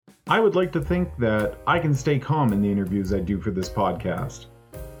I would like to think that I can stay calm in the interviews I do for this podcast.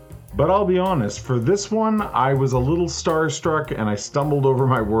 But I'll be honest, for this one, I was a little starstruck and I stumbled over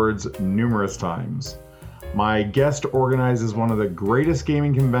my words numerous times. My guest organizes one of the greatest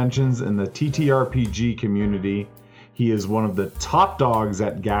gaming conventions in the TTRPG community. He is one of the top dogs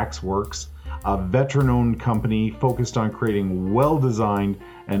at Gygax Works, a veteran-owned company focused on creating well-designed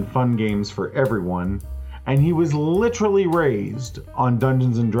and fun games for everyone. And he was literally raised on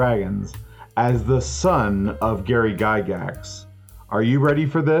Dungeons & Dragons as the son of Gary Gygax. Are you ready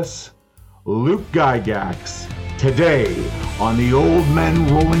for this? Luke Gygax, today on the Old Men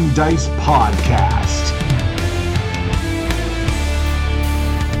Rolling Dice podcast.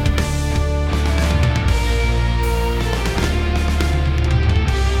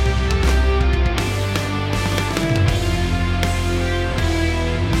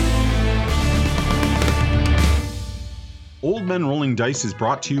 Old Men Rolling Dice is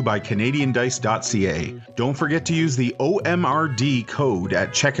brought to you by CanadianDice.ca. Don't forget to use the OMRD code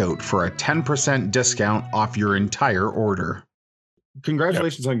at checkout for a 10% discount off your entire order.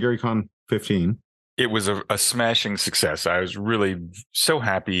 Congratulations on GaryCon 15. It was a smashing success. I was really so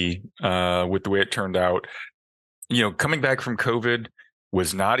happy with the way it turned out. You know, coming back from COVID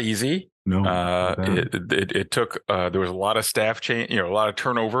was not easy. No, it took, there was a lot of staff change, a lot of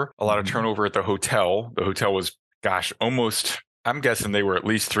turnover at the hotel. The hotel was, almost, I'm guessing they were at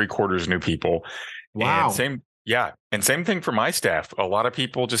least 3/4 new people. Wow. And same thing for my staff. A lot of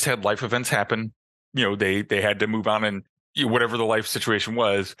people just had life events happen. They had to move on, and whatever the life situation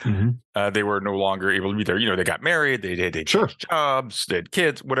was, they were no longer able to be there. They got married, they changed jobs, they had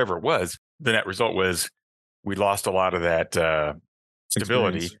kids, whatever it was. The net result was we lost a lot of that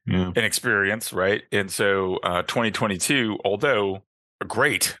stability and experience, right? And so 2022, although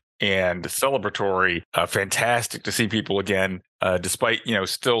great and celebratory, fantastic to see people again, despite,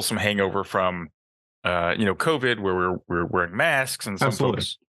 still some hangover from, COVID, where we're wearing masks, and some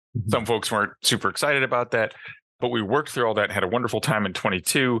folks weren't super excited about that, but we worked through all that and had a wonderful time in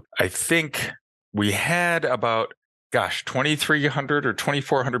 22. I think we had about, 2,300 or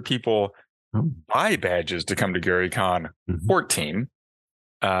 2,400 people buy badges to come to GaryCon 14,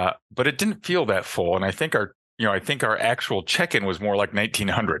 but it didn't feel that full. And I think our actual check-in was more like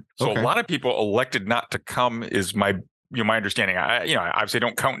 1,900. So a lot of people elected not to come is my understanding. I obviously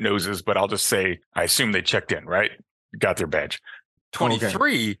don't count noses, but I'll just say, I assume they checked in, right? Got their badge.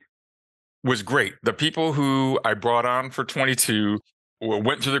 23 was great. The people who I brought on for 22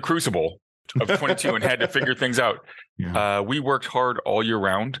 went through the crucible of 22 and had to figure things out. Yeah. We worked hard all year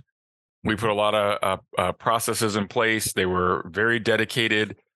round. We put a lot of processes in place. They were very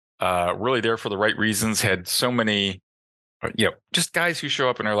dedicated. Really there for the right reasons, had so many, just guys who show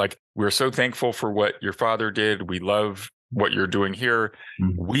up and are like, we're so thankful for what your father did. We love what you're doing here.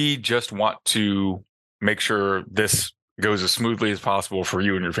 We just want to make sure this goes as smoothly as possible for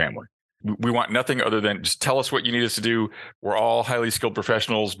you and your family. We want nothing other than just tell us what you need us to do. We're all highly skilled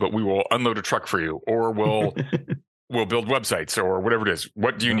professionals, but we will unload a truck for you, or we'll build websites, or whatever it is.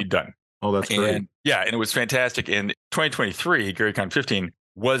 What do you need done? Oh, that's great. And it was fantastic. And 2023, GaryCon 15,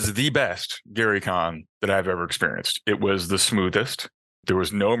 was the best GaryCon that I've ever experienced. It was the smoothest. There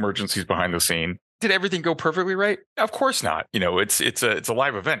was no emergencies behind the scene. Did everything go perfectly right? Of course not. It's a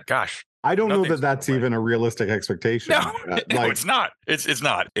live event. Gosh, I don't know that that's even a realistic expectation. No, it's not. It's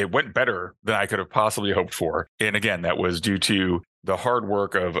not. It went better than I could have possibly hoped for. And again, that was due to the hard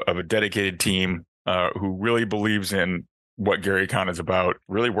work of a dedicated team who really believes in what GaryCon is about,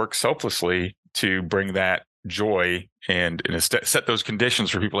 really works selflessly to bring that joy and set those conditions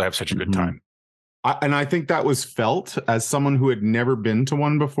for people to have such a good time. And I think that was felt as someone who had never been to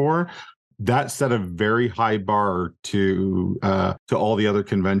one before. That set a very high bar to all the other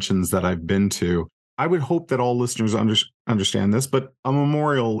conventions that I've been to. I would hope that all listeners understand this, but a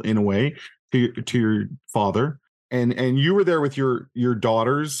memorial in a way to your father. And you were there with your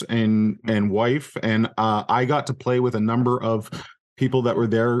daughters and wife, and I got to play with a number of people that were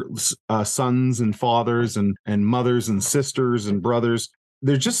there, sons and fathers and mothers and sisters and brothers.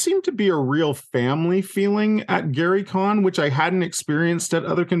 There just seemed to be a real family feeling at GaryCon, which I hadn't experienced at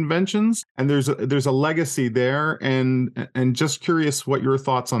other conventions. And there's a legacy there, and just curious what your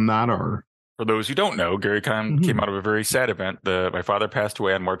thoughts on that are. For those who don't know, GaryCon came out of a very sad event. My father passed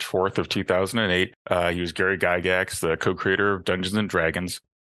away on March 4th of 2008. He was Gary Gygax, the co-creator of Dungeons & Dragons.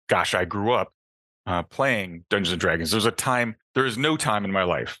 Gosh, I grew up playing Dungeons & Dragons. There is no time in my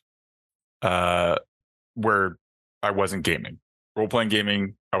life where I wasn't gaming. Role-playing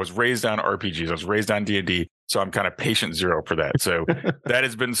gaming, I was raised on RPGs. I was raised on D&D. So I'm kind of patient zero for that. So that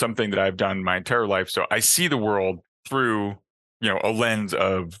has been something that I've done my entire life. So I see the world through, a lens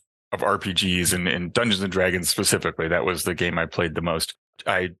of of RPGs and Dungeons and Dragons specifically. That was the game I played the most.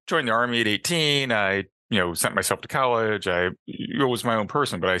 I joined the Army at 18. I sent myself to college. I was my own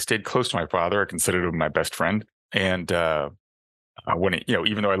person, but I stayed close to my father. I considered him my best friend. And when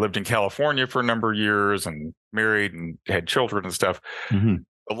even though I lived in California for a number of years and married and had children and stuff, the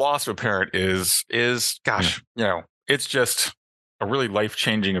loss of a parent is gosh, it's just a really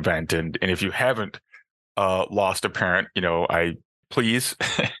life-changing event. And if you haven't lost a parent, please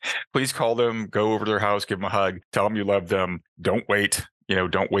call them, go over to their house, give them a hug, tell them you love them. Don't wait.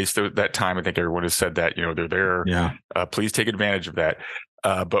 Don't waste that time. I think everyone has said that. They're there. Yeah. Please take advantage of that.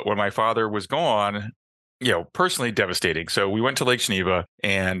 But when my father was gone, personally devastating. So we went to Lake Geneva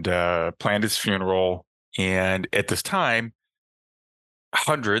and planned his funeral. And at this time,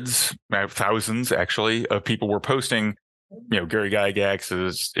 hundreds, thousands actually, of people were posting, Gary Gygax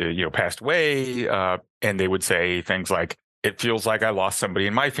is, passed away. And they would say things like, it feels like I lost somebody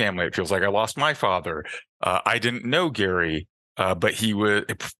in my family. It feels like I lost my father. I didn't know Gary, but he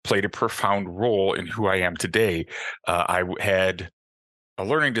played a profound role in who I am today. I had a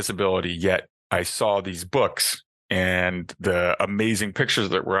learning disability, yet I saw these books and the amazing pictures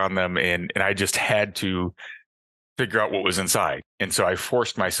that were on them. And I just had to figure out what was inside. And so I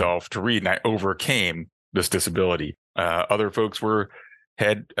forced myself to read, and I overcame this disability. Other folks were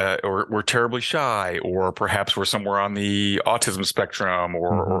terribly shy, or perhaps were somewhere on the autism spectrum,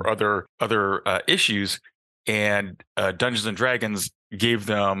 or other issues. And Dungeons and Dragons gave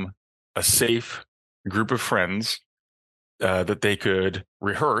them a safe group of friends that they could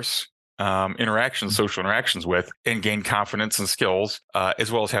rehearse social interactions with, and gain confidence and skills,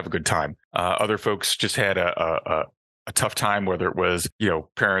 as well as have a good time. Other folks just had a tough time, whether it was,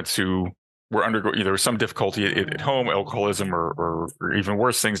 parents who were undergoing, there was some difficulty at home, alcoholism, or even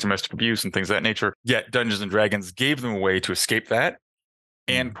worse things, domestic abuse and things of that nature. Yet Dungeons and Dragons gave them a way to escape that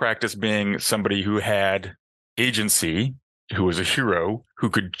and practice being somebody who had agency, who was a hero, who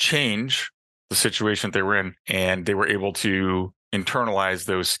could change the situation that they were in, and they were able to internalize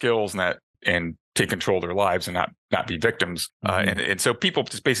those skills and take control of their lives and not be victims. And so people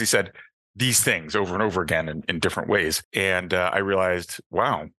just basically said these things over and over again in different ways. And I realized,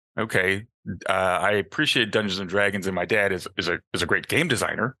 wow, okay, I appreciate Dungeons and Dragons, and my dad is a great game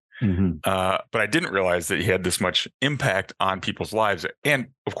designer. But I didn't realize that he had this much impact on people's lives and,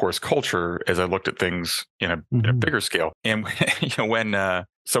 of course, culture, as I looked at things in a bigger scale. And when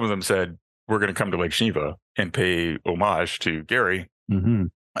some of them said, we're going to come to Lake Geneva and pay homage to Gary,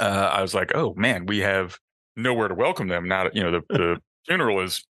 I was like, oh man, we have nowhere to welcome them. Not, the funeral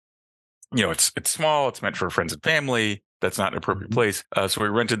is, it's small. It's meant for friends and family. That's not an appropriate place. So we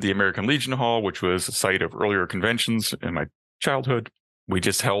rented the American Legion Hall, which was a site of earlier conventions in my childhood. We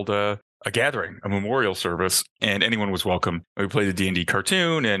just held a gathering, a memorial service, and anyone was welcome. We played the D&D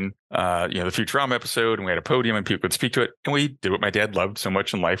cartoon and, the Futurama episode, and we had a podium and people could speak to it. And we did what my dad loved so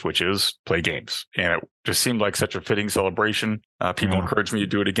much in life, which is play games. And it just seemed like such a fitting celebration. People encouraged me to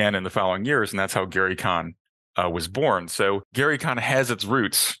do it again in the following years. And that's how GaryCon was born. So GaryCon has its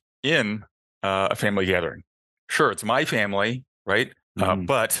roots in a family gathering. Sure, it's my family, right?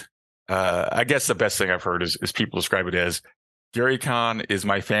 But I guess the best thing I've heard is people describe it as, GaryCon is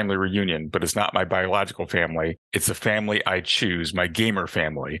my family reunion, but it's not my biological family. It's a family I choose, my gamer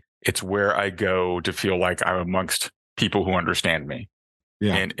family. It's where I go to feel like I'm amongst people who understand me.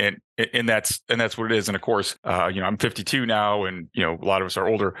 Yeah. And that's what it is. And of course, I'm 52 now, and a lot of us are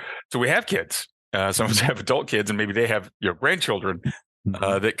older, so we have kids. Some of us have adult kids, and maybe they have grandchildren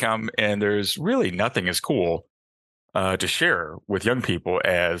that come. And there's really nothing as cool to share with young people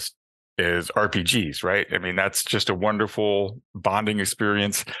as RPGs, right? I mean, that's just a wonderful bonding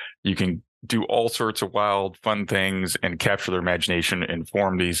experience. You can do all sorts of wild, fun things and capture their imagination and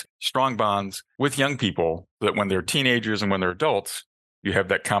form these strong bonds with young people that when they're teenagers and when they're adults, you have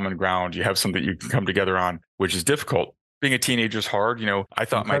that common ground. You have something you can come together on, which is difficult. Being a teenager is hard. I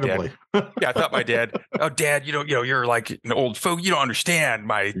thought Incredibly. I thought my dad, oh, Dad, you're like an old folk. You don't understand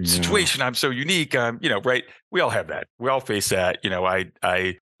my situation. I'm so unique. Right. We all have that. We all face that.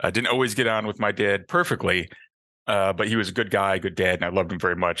 I didn't always get on with my dad perfectly, but he was a good guy, good dad, and I loved him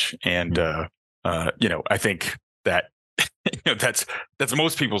very much. And I think that that's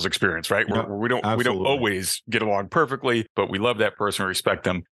most people's experience, right? We don't always get along perfectly, but we love that person, respect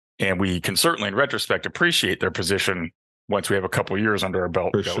them, and we can certainly, in retrospect, appreciate their position once we have a couple of years under our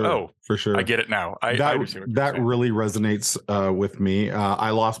belt. For sure, I get it now. That really resonates with me.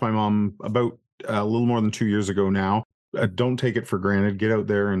 I lost my mom about a little more than 2 years ago now. Don't take it for granted. Get out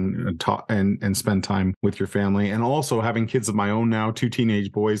there and talk and spend time with your family. And also having kids of my own now, 2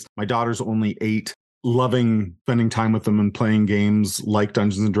 teenage boys. My daughter's only 8. loving spending time with them and playing games like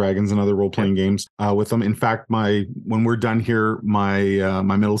Dungeons and Dragons and other role-playing games with them. In fact, when we're done here, my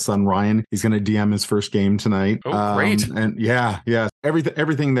middle son Ryan, he's going to DM his first game tonight. Oh, great! And yeah,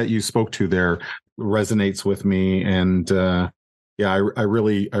 everything that you spoke to there resonates with me, and I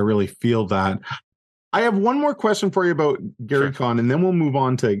really feel that. I have one more question for you about GaryCon, and then we'll move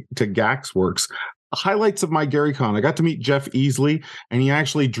on to Gygax Works. Highlights of my GaryCon. I got to meet Jeff Easley, and he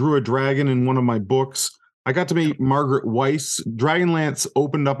actually drew a dragon in one of my books. I got to meet Margaret Weiss. Dragonlance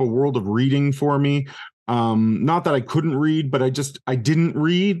opened up a world of reading for me. Not that I couldn't read, but I didn't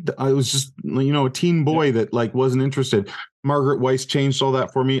read. I was just, a teen boy that wasn't interested. Margaret Weiss changed all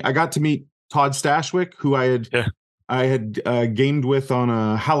that for me. I got to meet Todd Stashwick, who I had gamed with on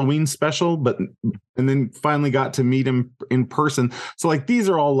a Halloween special, and then finally got to meet him in person. So these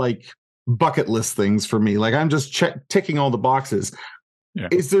are all bucket list things for me. I'm just ticking all the boxes. Yeah.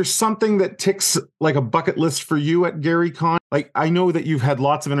 Is there something that ticks a bucket list for you at GaryCon? I know that you've had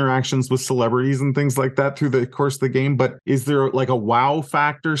lots of interactions with celebrities and things like that through the course of the game, but is there a wow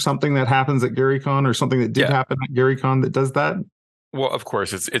factor, something that happens at GaryCon or something that did happen at GaryCon that does that? Well, of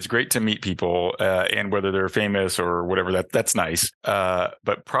course, it's great to meet people, and whether they're famous or whatever, that's nice.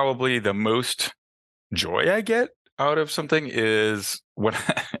 But probably the most joy I get out of something is when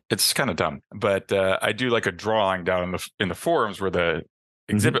it's kind of dumb, but I do a drawing down in the forums where the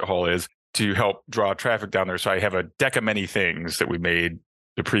exhibit hall is to help draw traffic down there. So I have a deck of many things that we made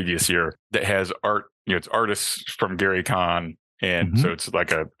the previous year that has art. It's artists from GaryCon, and so it's a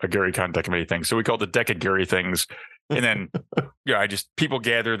GaryCon deck of many things. So we call it the deck of Gary things. And then, people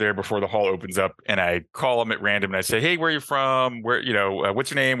gather there before the hall opens up, and I call them at random and I say, "Hey, where are you from? Where,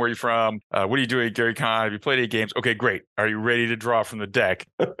 what's your name? Where are you from? What are you doing at GaryCon? Have you played any games? Okay, great. Are you ready to draw from the deck?"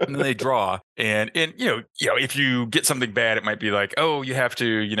 And then they draw, and if you get something bad, it might be oh, you have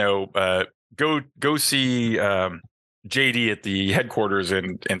to, go see JD at the headquarters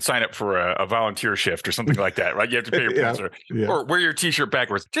and sign up for a volunteer shift or something like that, right? You have to pay your points or wear your T-shirt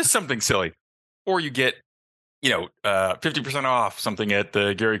backwards, just something silly, or you get 50% off something at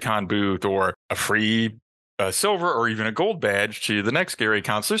the GaryCon booth, or a free silver or even a gold badge to the next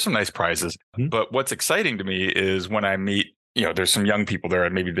GaryCon. So there's some nice prizes. But what's exciting to me is when I meet, there's some young people there,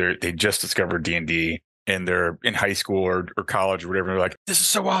 and maybe they just discovered D&D and they're in high school or college or whatever. And they're like, "This is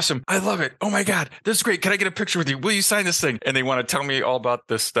so awesome. I love it. Oh my God, this is great. Can I get a picture with you? Will you sign this thing?" And they want to tell me all about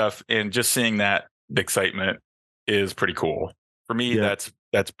this stuff. And just seeing that excitement is pretty cool. For me, that's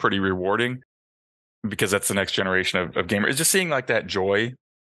pretty rewarding, because that's the next generation of gamers. It's just seeing that joy.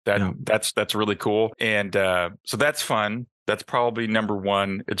 That's really cool. And so that's fun. That's probably number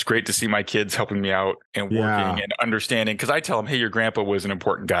one. It's great to see my kids helping me out and working and understanding, because I tell them, "Hey, your grandpa was an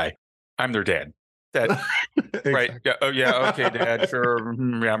important guy. I'm their dad." Exactly. Right. Yeah. Oh yeah. Okay, Dad. Sure.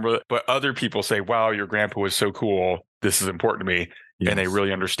 Yeah. But other people say, "Wow, your grandpa was so cool. This is important to me." Yes. And they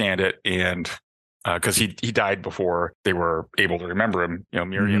really understand it. And because he died before they were able to remember him.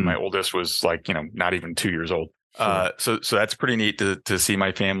 Miriam, my oldest, was not even 2 years old. Sure. So that's pretty neat to see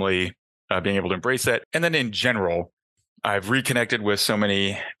my family being able to embrace that. And then in general, I've reconnected with so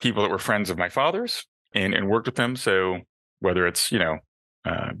many people that were friends of my father's and worked with them. So whether it's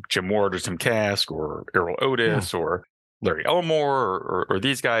Jim Ward or Tim Kask or Errol Otis or Larry Elmore or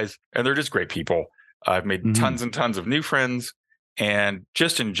these guys, and they're just great people. I've made tons and tons of new friends, and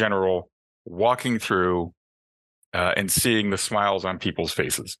just in general, walking through and seeing the smiles on people's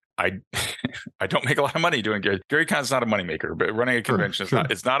faces. I don't make a lot of money doing good. GaryCon's not a moneymaker, but running a convention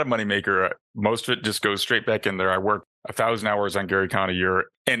it's not a moneymaker. Most of it just goes straight back in there. I work 1,000 hours on GaryCon a year,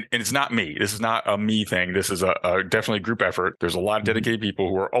 and it's not me. This is not a me thing. This is a definitely a group effort. There's a lot of dedicated people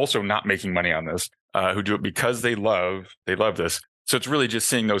who are also not making money on this, who do it because they love this. So it's really just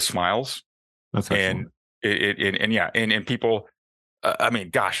seeing those smiles. That's excellent. And people. I mean,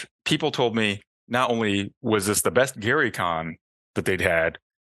 gosh, people told me not only was this the best GaryCon that they'd had,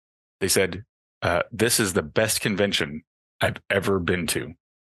 they said, "This is the best convention I've ever been to."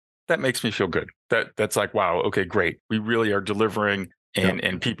 That makes me feel good. That's wow, okay, great. We really are delivering,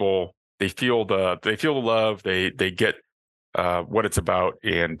 and people, they feel the love, they get what it's about.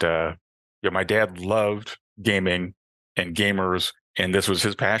 And my dad loved gaming and gamers, and this was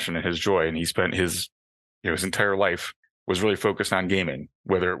his passion and his joy, and he spent his entire life was really focused on gaming,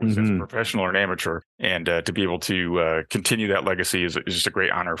 whether it was as a professional or an amateur. And to be able to continue that legacy is just a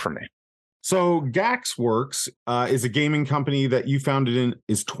great honor for me. So Gygax Works is a gaming company that you founded in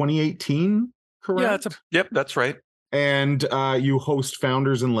 2018, correct? Yep, that's right. And you host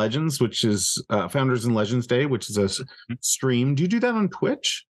Founders and Legends, which is Founders and Legends Day, which is a stream. Do you do that on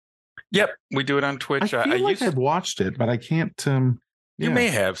Twitch? Yep, we do it on Twitch. I feel I've watched it, but I can't. You may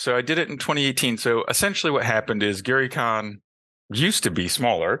have. So I did it in 2018. So essentially what happened is GaryCon used to be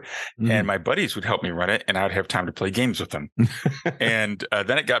smaller and my buddies would help me run it and I'd have time to play games with them. And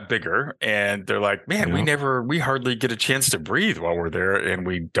then it got bigger and they're like, man, we hardly get a chance to breathe while we're there and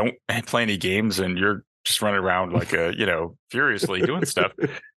we don't play any games and you're just running around like furiously doing stuff.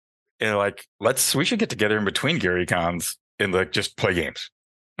 And like, we should get together in between GaryCons and like just play games.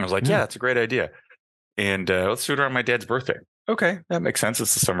 And I was like, yeah, that's a great idea. And let's do it around my dad's birthday. Okay, that makes sense.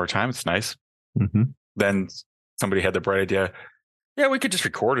 It's the summertime. It's nice. Then somebody had the bright idea. Yeah, we could just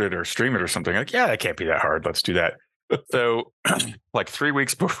record it or stream it or something. Like, yeah, that can't be that hard. Let's do that. So like 3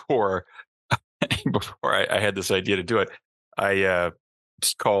 weeks before I had this idea to do it, I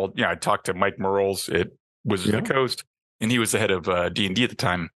just called, I talked to Mike Merles at Wizards of the Coast, and he was the head of D&D at the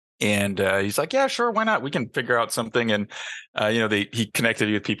time. And he's like, yeah, sure, why not? We can figure out something. And, he connected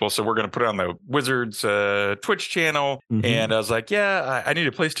me with people. So we're going to put it on the Wizards Twitch channel. And I was like, yeah, I need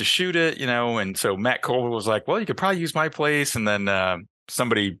a place to shoot it, And so Matt Colville was like, well, you could probably use my place. And then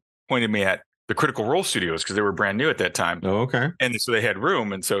somebody pointed me at the Critical Role Studios because they were brand new at that time. Oh, okay. And so they had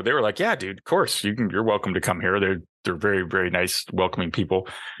room. And so they were like, yeah, dude, of course, you're welcome to come here. They're very, very nice, welcoming people.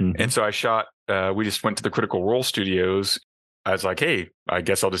 And so I shot, we just went to the Critical Role Studios. I was like, hey, I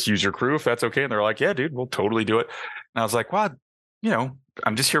guess I'll just use your crew if that's okay. And they're like, yeah, dude, we'll totally do it. And I was like, well,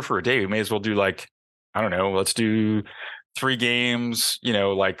 I'm just here for a day. We may as well do like, I don't know, let's do 3 games,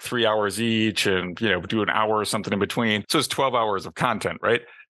 like 3 hours each and, do an hour or something in between. So it's 12 hours of content, right?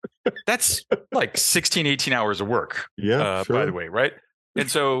 That's like 16, 18 hours of work. Yeah, sure. By the way, right?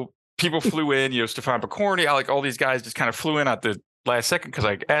 And so people flew in, Stefan Picorni, like all these guys just kind of flew in at the last second because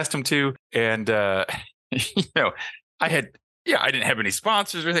I asked them to. And, I didn't have any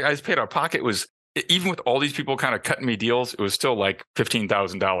sponsors or anything. I just paid out of pocket. It was, even with all these people kind of cutting me deals, it was still like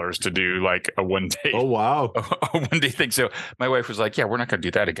 $15,000 to do like a 1 day. Oh, wow. A 1 day thing. So my wife was like, yeah, we're not going to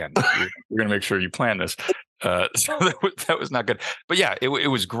do that again. We're going to make sure you plan this. So that was not good. But yeah, it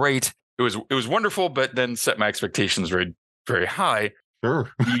was great. It was wonderful, but then set my expectations very, very high.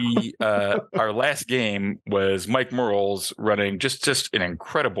 Sure. Our last game was Mike Merles running just an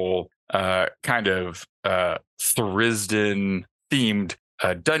incredible kind of Thrisden themed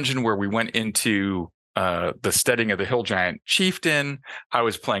dungeon where we went into the steading of the Hill Giant Chieftain. I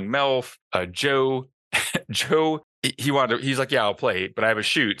was playing Melf. Joe, he's like, yeah, I'll play, but I have a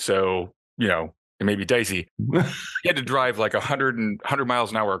shoot, so it may be dicey. He had to drive like 100 miles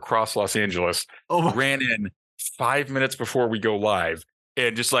an hour across Los Angeles. Ran in 5 minutes before we go live.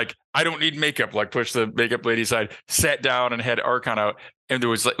 And just like, I don't need makeup, like push the makeup lady aside, sat down and had Archon out. And it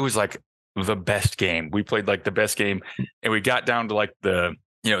was like the best game. We played like the best game. And we got down to like the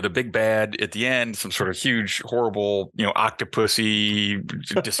big bad at the end, some sort of huge, horrible, octopusy,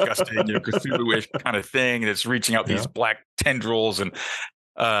 disgusting, Cthulhu-ish kind of thing. And it's reaching out these black tendrils. And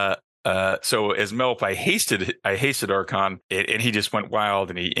so as Melf, I hasted Archon, and he just went wild,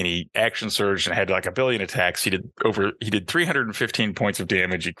 and he action surged and had like 1 billion attacks. He did 315 points of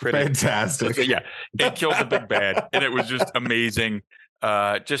damage. He critted. Fantastic. So, yeah, it killed the big bad, and it was just amazing.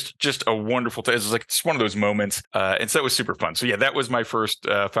 Just a wonderful time. It was like just one of those moments, and so it was super fun. So yeah, that was my first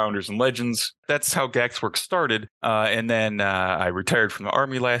Founders and Legends. That's how Gaxworks started, and then I retired from the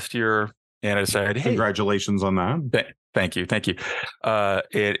Army last year, and I decided, hey, congratulations on that. Thank you.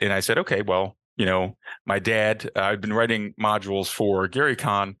 And I said, okay, well, my dad, I've been writing modules for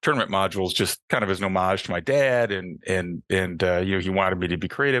GaryCon, tournament modules, just kind of as an homage to my dad, and he wanted me to be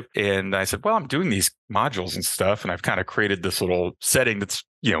creative. And I said, well, I'm doing these modules and stuff, and I've kind of created this little setting that's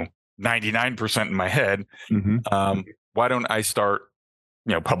 99% in my head. Why don't I start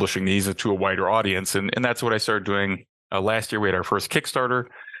publishing these to a wider audience? And that's what I started doing. Last year we had our first Kickstarter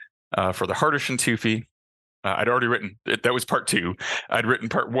for the Heart of Shintufi. I'd already written, that was part 2. I'd written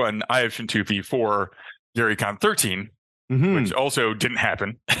part 1, Eye of Shintufi, for GaryCon 13, which also didn't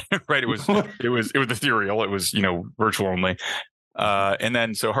happen, right? It was ethereal. It was, virtual only. And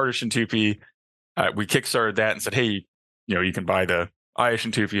then, so Heart of Shintufi, we kickstarted that and said, hey, you can buy the Eye of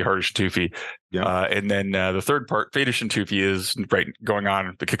Shintufi, Heart of Shintufi. Yeah. And then the third part, Fate of Shintufi, is going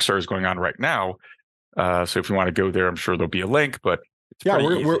on. The Kickstarter is going on right now. So if you want to go there, I'm sure there'll be a link, but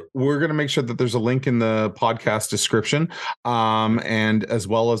we're going to make sure that there's a link in the podcast description, and as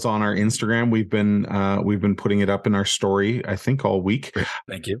well as on our Instagram. We've been putting it up in our story, I think, all week.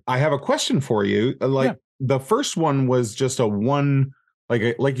 Thank you. I have a question for you. The first one was just a one, like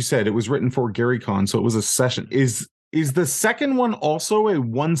you said, it was written for GaryCon, so it was a session. Is the second one also a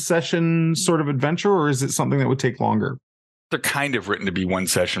one session sort of adventure, or is it something that would take longer? they're kind of written to be one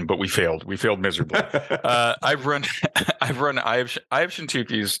session, but we failed. We failed miserably. I've run I have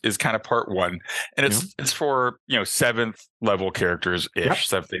Shintuki is kind of part one, and it's for 7th level characters ish,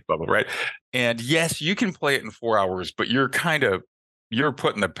 7th, 8th level, right? And yes, you can play it in 4 hours, but you're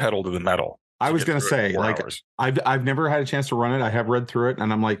putting the pedal to the metal. I was going to say, like, I've never had a chance to run it. I have read through it,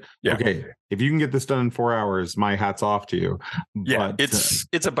 and I'm like, okay, if you can get this done in 4 hours, my hat's off to you. Yeah, but,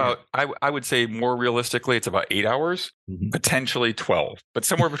 it's about, I would say more realistically, it's about 8 hours, potentially 12, but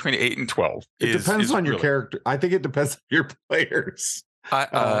somewhere between 8 and 12. It depends on your character. I think it depends on your players.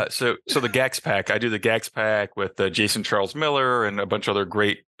 So the Gygax pack, I do the Gygax pack with Jason Charles Miller and a bunch of other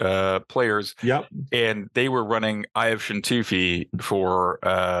great players. Yep. And they were running Eye of Shintufi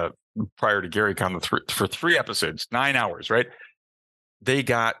for prior to GaryCon for 3 episodes, 9 hours, right? They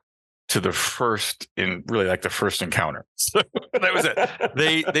got to the first encounter. So that was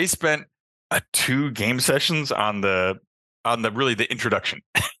it. They spent 2 game sessions on the introduction.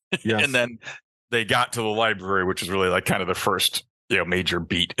 Yes. And then they got to the library, which is really like kind of the first major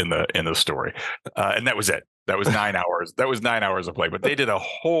beat in the story. And that was it. That was 9 hours. That was 9 hours of play. But they did a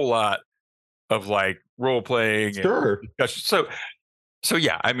whole lot of like role playing. Sure. So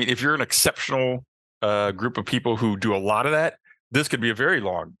yeah, I mean, if you're an exceptional group of people who do a lot of that, this could be a very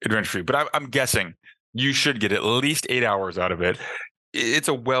long adventure for you. But I'm guessing you should get at least 8 hours out of it. It's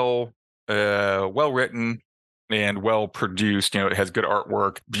a well written and well produced. It has good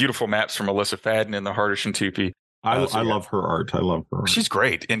artwork, beautiful maps from Alyssa Fadden in the Heart of Shintupi. I love her art. I love her art. She's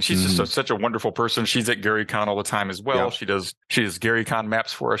great. And she's just such a wonderful person. She's at GaryCon all the time as well. Yeah. She does GaryCon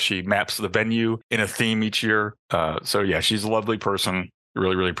maps for us. She maps the venue in a theme each year. So yeah, she's a lovely person.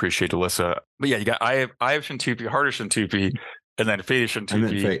 Really, really appreciate Alyssa. But yeah, you got I have Shintupi, Heart of Shintupi, and then Fate of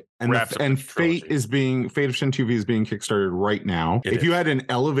Shintupi. And Fate of Shintupi is being kickstarted right now. If you had an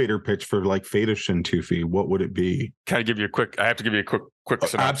elevator pitch for like Fate of Shintupi, what would it be? I have to give you a quick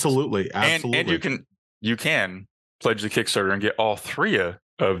synopsis. Absolutely. And you can pledge the Kickstarter and get all 3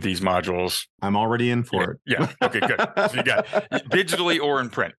 of these modules. I'm already in for it. Yeah. Okay, good. So you got digitally or in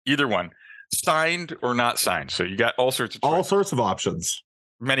print, either one, signed or not signed. So you got all sorts of options.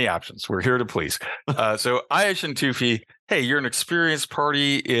 Many options. We're here to please. So Eye of Shintufi, hey, you're an experienced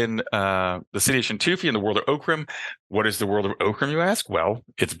party in the city of Shintufi in the world of Okrim. What is the world of Okrim, you ask? Well,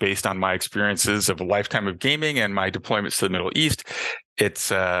 it's based on my experiences of a lifetime of gaming and my deployments to the Middle East.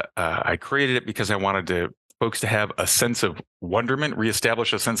 It's I created it because I wanted folks to have a sense of wonderment,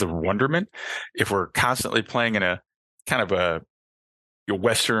 reestablish a sense of wonderment. If we're constantly playing in a kind of a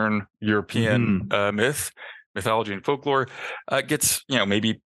Western European mythology and folklore, gets,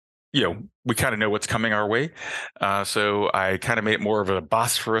 maybe, we kind of know what's coming our way. So I kind of made it more of a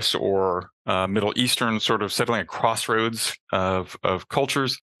Bosphorus or Middle Eastern sort of settling, a crossroads of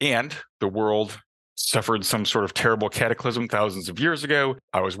cultures. And the world suffered some sort of terrible cataclysm thousands of years ago.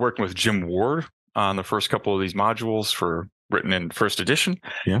 I was working with Jim Ward on the first couple of these modules written in first edition.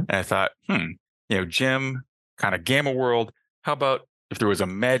 Yeah. And I thought, Jim, kind of Gamma world. How about if there was a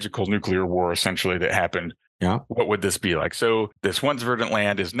magical nuclear war essentially that happened? Yeah. What would this be like? So this once verdant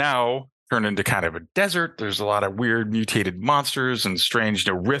land is now turned into kind of a desert. There's a lot of weird mutated monsters and strange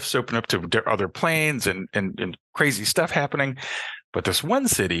rifts open up to other planes and crazy stuff happening. But this one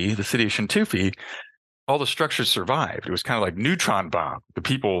city, the city of Shintufi, all the structures survived. It was kind of like neutron bomb. The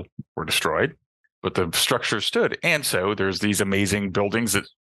people were destroyed, but the structure stood. And so there's these amazing buildings that,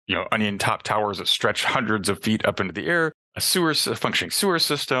 onion top towers that stretch hundreds of feet up into the air, a functioning sewer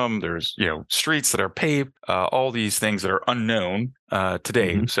system. There's, streets that are paved, all these things that are unknown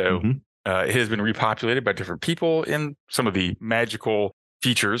today. It has been repopulated by different people, and some of the magical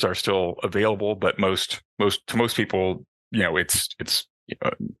features are still available, but most people, it's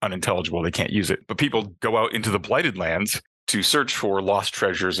unintelligible. They can't use it. But people go out into the blighted lands to search for lost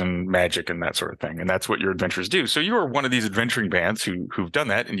treasures and magic and that sort of thing. And that's what your adventures do. So you are one of these adventuring bands who've done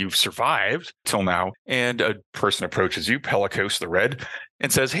that, and you've survived till now. And a person approaches you, Pelicos the Red,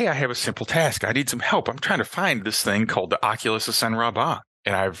 and says, hey, I have a simple task. I need some help. I'm trying to find this thing called the Oculus of Sen Rabbah.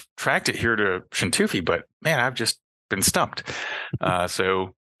 And I've tracked it here to Shintufi, but man, I've just been stumped.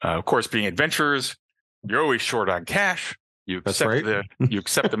 So of course, being adventurers, you're always short on cash. You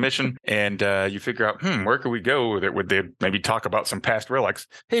accept the mission, and you figure out, where can we go that would they maybe talk about some past relics?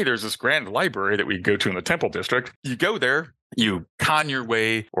 Hey, there's this grand library that we go to in the Temple District. You go there, you con your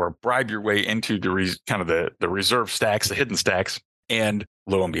way or bribe your way into the reserve stacks, the hidden stacks, and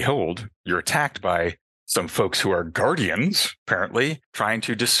lo and behold, you're attacked by some folks who are guardians, apparently, trying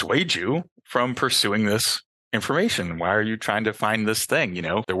to dissuade you from pursuing this information. Why are you trying to find this thing?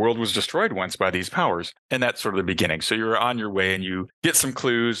 The world was destroyed once by these powers. And that's sort of the beginning. So you're on your way and you get some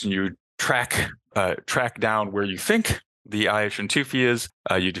clues and you track down where you think the Eye of Shintufi is.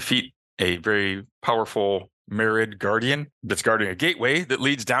 You defeat a very powerful Merid guardian that's guarding a gateway that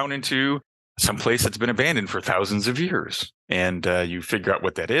leads down into some place that's been abandoned for thousands of years. And you figure out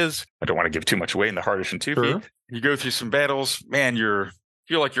what that is. I don't want to give too much away in the heart of Shintufi. Sure. You go through some battles. Man,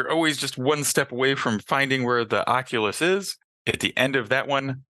 feel like you're always just one step away from finding where the Oculus is. At the end of that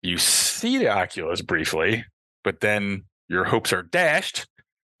one, you see the Oculus briefly, but then your hopes are dashed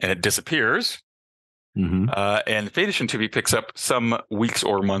and it disappears. Mm-hmm. And Fate of Shintufi picks up some weeks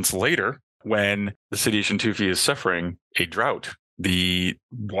or months later when the city of Shintufi is suffering a drought. The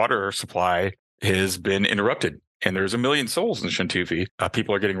water supply has been interrupted, and there's 1 million souls in Shintufi.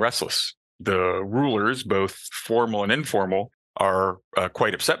 People are getting restless. The rulers, both formal and informal, are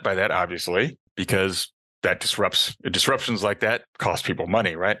quite upset by that, obviously, because disruptions like that cost people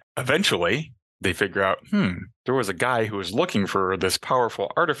money, right? Eventually, they figure out, there was a guy who was looking for this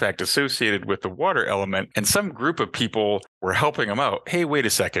powerful artifact associated with the water element, and some group of people were helping him out. Hey, wait a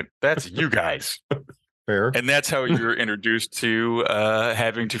second, that's you guys. Fair. And that's how you're introduced to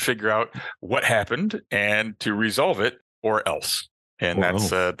having to figure out what happened and to resolve it or else. And that's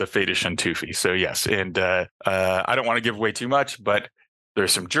the Fate of Shintufi. So yes, and I don't want to give away too much, but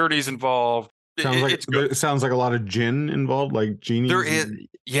there's some journeys involved. It sounds like a lot of gin involved, like genies. There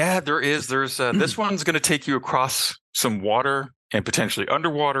is. There's this one's going to take you across some water and potentially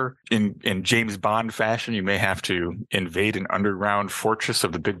underwater in James Bond fashion. You may have to invade an underground fortress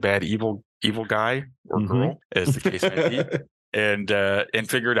of the big bad evil guy or girl, as the case may be, and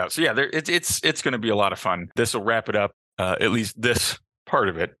figure it out. So yeah, it's going to be a lot of fun. This will wrap it up, at least this part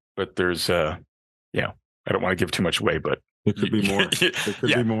of it. But there's I don't want to give too much away, but. There could be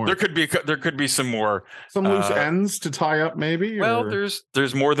more. There could be some more. Some loose ends to tie up, maybe. Well,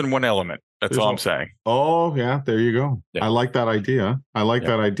 there's more than one element. That's all I'm saying. Oh yeah, there you go. Yeah. I like that idea. I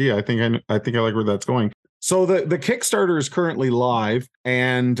think I like where that's going. So the Kickstarter is currently live,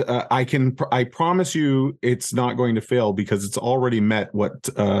 and I promise you it's not going to fail because it's already met what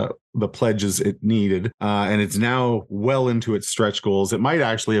the pledges it needed, and it's now well into its stretch goals. It might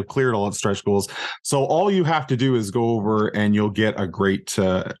actually have cleared all its stretch goals. So all you have to do is go over and you'll get a great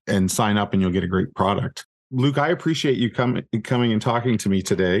and sign up, and you'll get a great product. Luke, I appreciate you coming and talking to me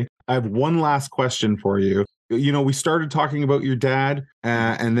today. I have one last question for you. We started talking about your dad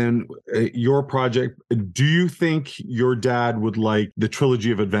and then your project. Do you think your dad would like the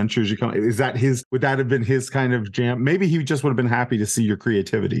trilogy of adventures? Would that have been his kind of jam? Maybe he just would have been happy to see your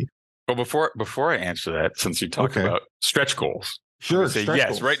creativity. Well, before I answer that, since you talked about stretch goals, sure. Yes.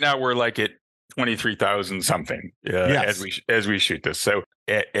 Goals. Right now we're like at 23,000 something as we shoot this. So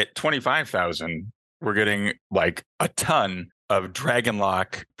at 25,000, we're getting like a ton of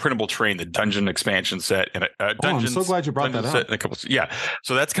Dragonlock printable terrain, the dungeon expansion set, and I'm so glad you brought that up.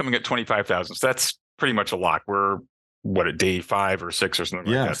 So that's coming at 25,000. So that's pretty much a lock. We're at day 5 or 6 or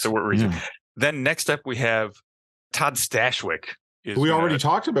something like that. So we're Then next up we have Todd Stashwick. We already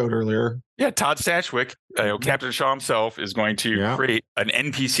talked about earlier. Yeah, Todd Stashwick, Captain Shaw himself, is going to create an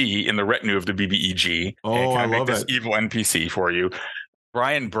NPC in the retinue of the BBEG. Oh, I love this evil NPC for you.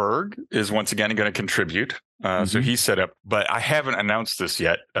 Brian Berg is once again going to contribute. So he's set up, but I haven't announced this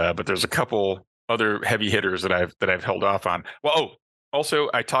yet. But there's a couple other heavy hitters that I've held off on. Well, also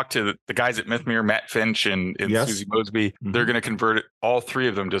I talked to the guys at Mythmere, Matt Finch and Susie Mosby. Mm-hmm. They're going to convert all 3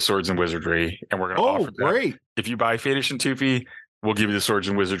 of them to Swords and Wizardry, and we're going to offer that. Great! If you buy Fate of Shintufi, we'll give you the Swords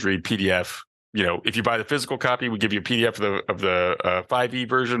and Wizardry PDF. If you buy the physical copy, we give you a PDF of the 5e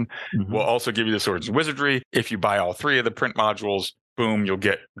version. Mm-hmm. We'll also give you the Swords and Wizardry. If you buy all 3 of the print modules, boom, you'll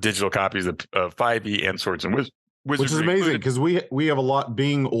get digital copies of 5e and Swords and Wizardry. Which is amazing because we have a lot,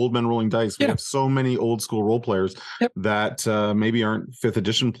 being old men rolling dice. We have so many old school role players that maybe aren't 5th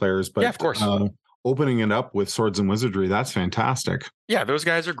edition players, but of course. Opening it up with Swords and Wizardry, that's fantastic. Yeah, those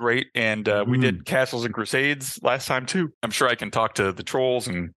guys are great. And we did Castles and Crusades last time too. I'm sure I can talk to the trolls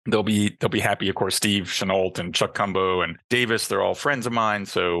and they'll be happy. Of course, Steve Chenault and Chuck Cumbo and Davis, they're all friends of mine.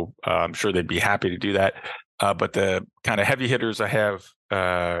 So I'm sure they'd be happy to do that. But the kind of heavy hitters I have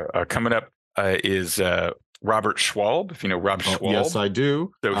coming up is Robert Schwalb, if you know Rob Schwalb. Yes, I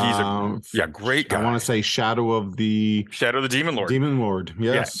do. So he's a great guy. I want to say Shadow of the Demon Lord. Demon Lord,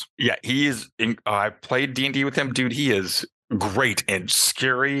 yes. Yeah, he is. I played D&D with him. Dude, he is great and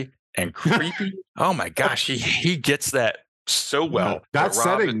scary and creepy. Oh my gosh, he gets that so well. That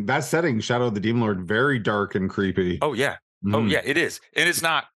setting, Shadow of the Demon Lord, very dark and creepy. Oh yeah. Oh yeah, it is. And it's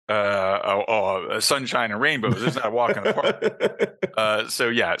not sunshine and rainbows. It's not a walk in the park.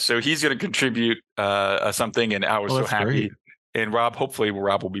 So he's going to contribute something, and I was so happy. Great. And Rob, hopefully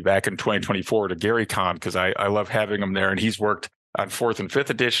Rob will be back in 2024 to GaryCon because I love having him there, and he's worked on 4th and 5th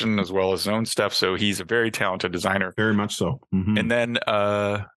edition, as well as his own stuff. So he's a very talented designer. Very much so. Mm-hmm. And then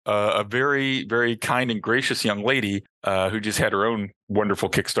a very, very kind and gracious young lady who just had her own wonderful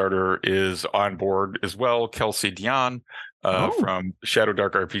Kickstarter is on board as well. Kelsey Dion from Shadow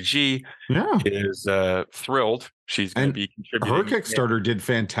Dark RPG is thrilled. She's going to be contributing. Her Kickstarter did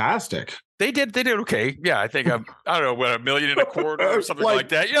fantastic. They did okay. Yeah, I think I don't know what, $1.25 million or something like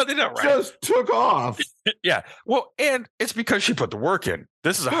that. Yeah, they did right. Just took off. Yeah. Well, and it's because she put the work in.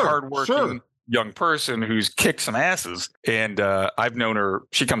 This is a hardworking young person who's kicked some asses. And I've known her.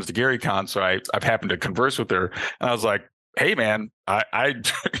 She comes to GaryCon, so I've happened to converse with her. And I was like, hey, man, I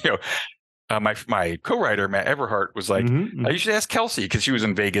my co-writer, Matt Everhart, was like, you should ask Kelsey, because she was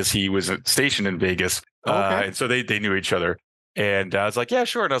in Vegas. He was stationed in Vegas. And so they knew each other. And I was like, yeah,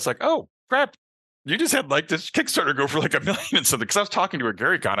 sure. And I was like, oh, crap. You just had like this Kickstarter go for like $1 million and something. Because I was talking to her at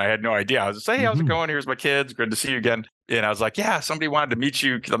GaryCon. I had no idea. I was just saying, hey, how's it going? Here's my kids. Good to see you again. And I was like, yeah, somebody wanted to meet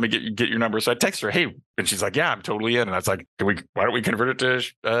you. Let me get your number. So I texted her, hey, and she's like, yeah, I'm totally in. And I was like, why don't we convert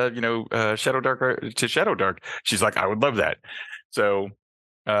it to Shadow Dark? She's like, I would love that. So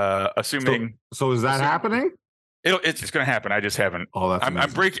assuming. So is that happening? It's going to happen. I just haven't. Oh,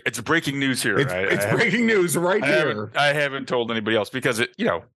 that's It's breaking news here. It's breaking news right here. I haven't told anybody else because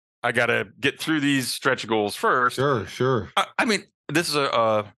I got to get through these stretch goals first. Sure. I mean, this is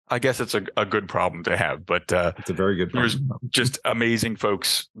I guess it's a good problem to have, but it's a very good problem. There's just amazing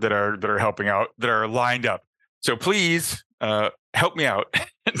folks that are helping out, that are lined up. So please help me out.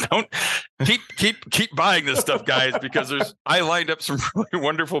 Don't keep buying this stuff, guys, because I lined up some really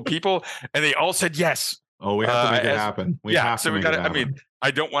wonderful people and they all said yes. Oh, we have to make it happen. We got to. I mean,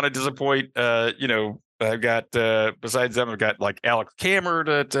 I don't want to disappoint. I've got besides them, I've got like Alex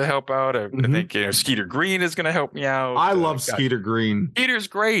Kammer to help out. I think Skeeter Green is going to help me out. I love Skeeter Green. Skeeter's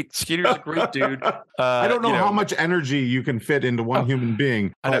great. Skeeter's a great dude. I don't know how much energy you can fit into one human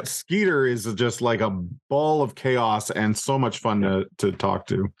being, but Skeeter is just like a ball of chaos and so much fun to talk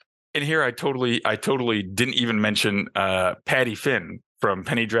to. And here I totally didn't even mention Patty Finn from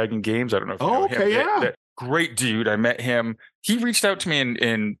Penny Dragon Games. I don't know if you know him. That great dude. I met him. He reached out to me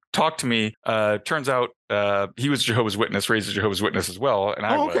and talked to me. Turns out he was Jehovah's Witness, raised a Jehovah's Witness as well. And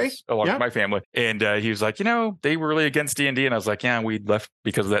I was, along with my family. And he was like, they were really against D&D. And I was like, yeah, we left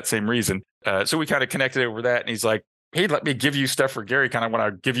because of that same reason. So we kind of connected over that. And he's like, hey, let me give you stuff for GaryCon. I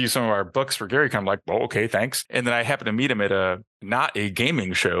want to give you some of our books for GaryCon. I'm like, well, okay, thanks. And then I happened to meet him at not a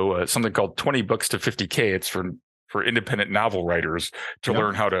gaming show, something called 20 Books to 50K. It's for independent novel writers to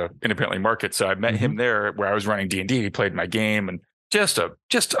learn how to independently market. So I met him there where I was running D&D. He played my game and just a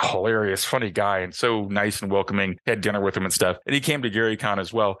hilarious, funny guy and so nice and welcoming. Had dinner with him and stuff. And he came to GaryCon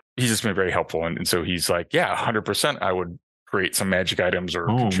as well. He's just been very helpful. And so he's like, yeah, 100%. I would create some magic items or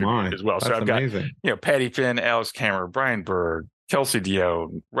contribute as well. That's so I've amazing. got, Patty Finn, Alex Kammer, Brian Berg, Kelsey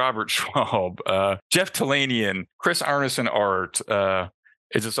Dion, Robert Schwab, Jeff Talanian, Chris Arneson Art.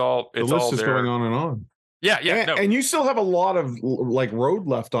 It's just all, it's the list all is there. going on and on. Yeah. And you still have a lot of like road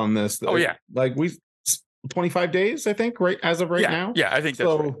left on this. Oh yeah. Like 25 days, I think, right as of now. Yeah, I think that's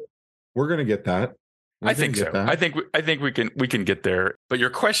right. We're gonna get that. I think so. I think we can get there. But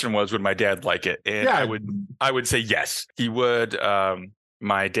your question was, would my dad like it? And I would say yes, he would.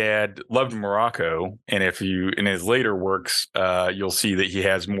 My dad loved Morocco, and if you in his later works, you'll see that he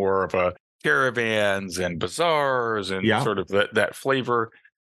has more of a caravans and bazaars and sort of that flavor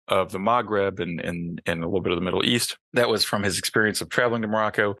of the Maghreb and a little bit of the Middle East. That was from his experience of traveling to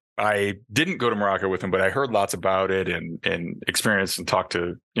Morocco. I didn't go to Morocco with him, but I heard lots about it and experienced and talked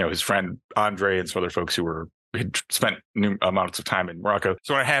to his friend Andre and some other folks who had spent new amounts of time in Morocco.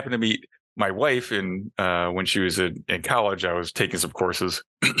 So when I happened to meet my wife when she was in college, I was taking some courses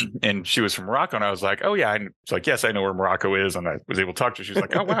and she was from Morocco. And I was like, oh yeah. And it's like, yes, I know where Morocco is. And I was able to talk to her. She was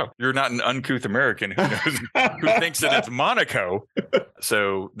like, oh, wow, you're not an uncouth American who thinks that it's Monaco.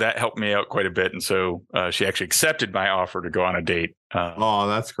 So that helped me out quite a bit. And so she actually accepted my offer to go on a date. Oh,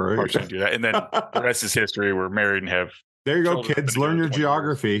 that's great. Do that. And then the rest is history. We're married and have. There you go, kids. Learn your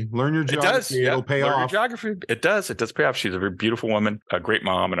geography. Learn your geography. It does. It'll pay off. Your geography. It does. It does pay off. She's a very beautiful woman, a great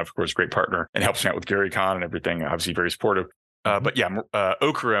mom, and of course, great partner, and helps me out with GaryCon and everything. Obviously, very supportive. But yeah,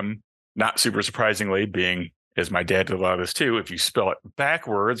 Okram, not super surprisingly, being as my dad did a lot of this too. If you spell it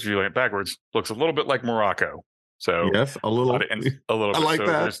backwards, if you look at it backwards, looks a little bit like Morocco. So yes, a little bit. I like so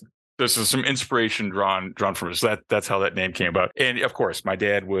that. There's some inspiration drawn from it. So that's how that name came about. And of course, my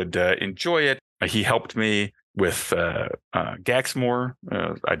dad would enjoy it. He helped me with Gaxmore.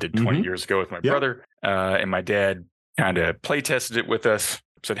 I did 20 years ago with my brother, and my dad kind of play tested it with us.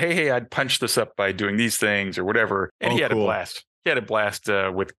 Said, hey, I'd punch this up by doing these things or whatever, and he had a blast. He had a blast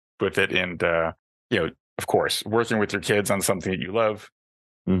with it, and of of course, working with your kids on something that you love,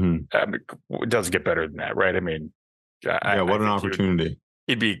 it doesn't get better than that, right? I mean, what an opportunity.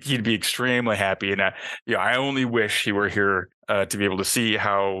 He'd be extremely happy, and I only wish he were here to be able to see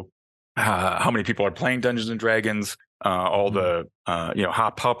how many people are playing Dungeons and Dragons, all the how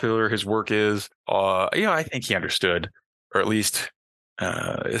popular his work is. I think he understood, or at least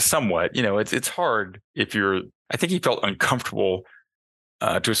somewhat. It's hard if you're. I think he felt uncomfortable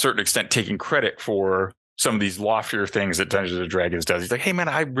to a certain extent taking credit for some of these loftier things that Dungeons and Dragons does. He's like, hey man,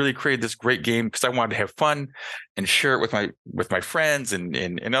 I really created this great game because I wanted to have fun and share it with my friends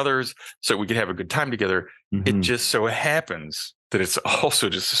and others so we could have a good time together. It just so happens that it's also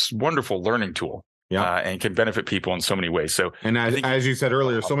just this wonderful learning tool. And can benefit people in so many ways. So, and as you said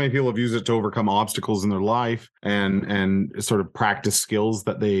earlier, so many people have used it to overcome obstacles in their life and sort of practice skills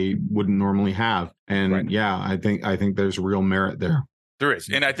that they wouldn't normally have. And I think there's real merit there. There is.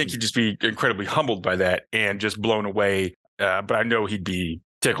 And I think he'd just be incredibly humbled by that and just blown away. But I know he'd be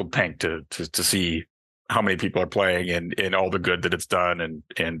tickled pink to see how many people are playing and all the good that it's done.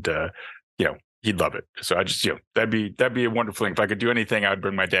 And he'd love it. So I just, that'd be a wonderful thing. If I could do anything, I'd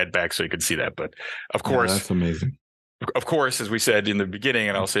bring my dad back so he could see that. But of course, that's amazing. Of course, as we said in the beginning,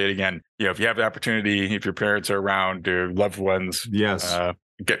 and I'll say it again, if you have the opportunity, if your parents are around, or loved ones, yes.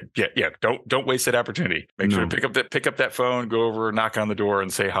 Don't waste that opportunity. Make sure to pick up that phone, go over, knock on the door,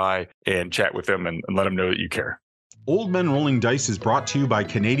 and say hi, and chat with them, and let them know that you care. Old Men Rolling Dice is brought to you by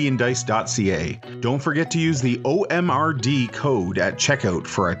CanadianDice.ca. Don't forget to use the OMRD code at checkout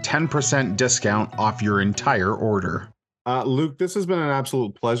for a 10% discount off your entire order. Luke, this has been an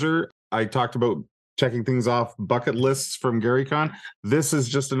absolute pleasure. I talked about checking things off bucket lists from GaryCon. This is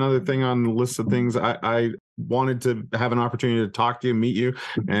just another thing on the list of things I wanted to have an opportunity to talk to you, meet you,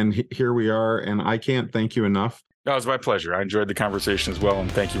 and here we are, and I can't thank you enough. No, it was my pleasure. I enjoyed the conversation as well,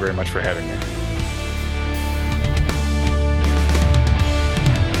 and thank you very much for having me.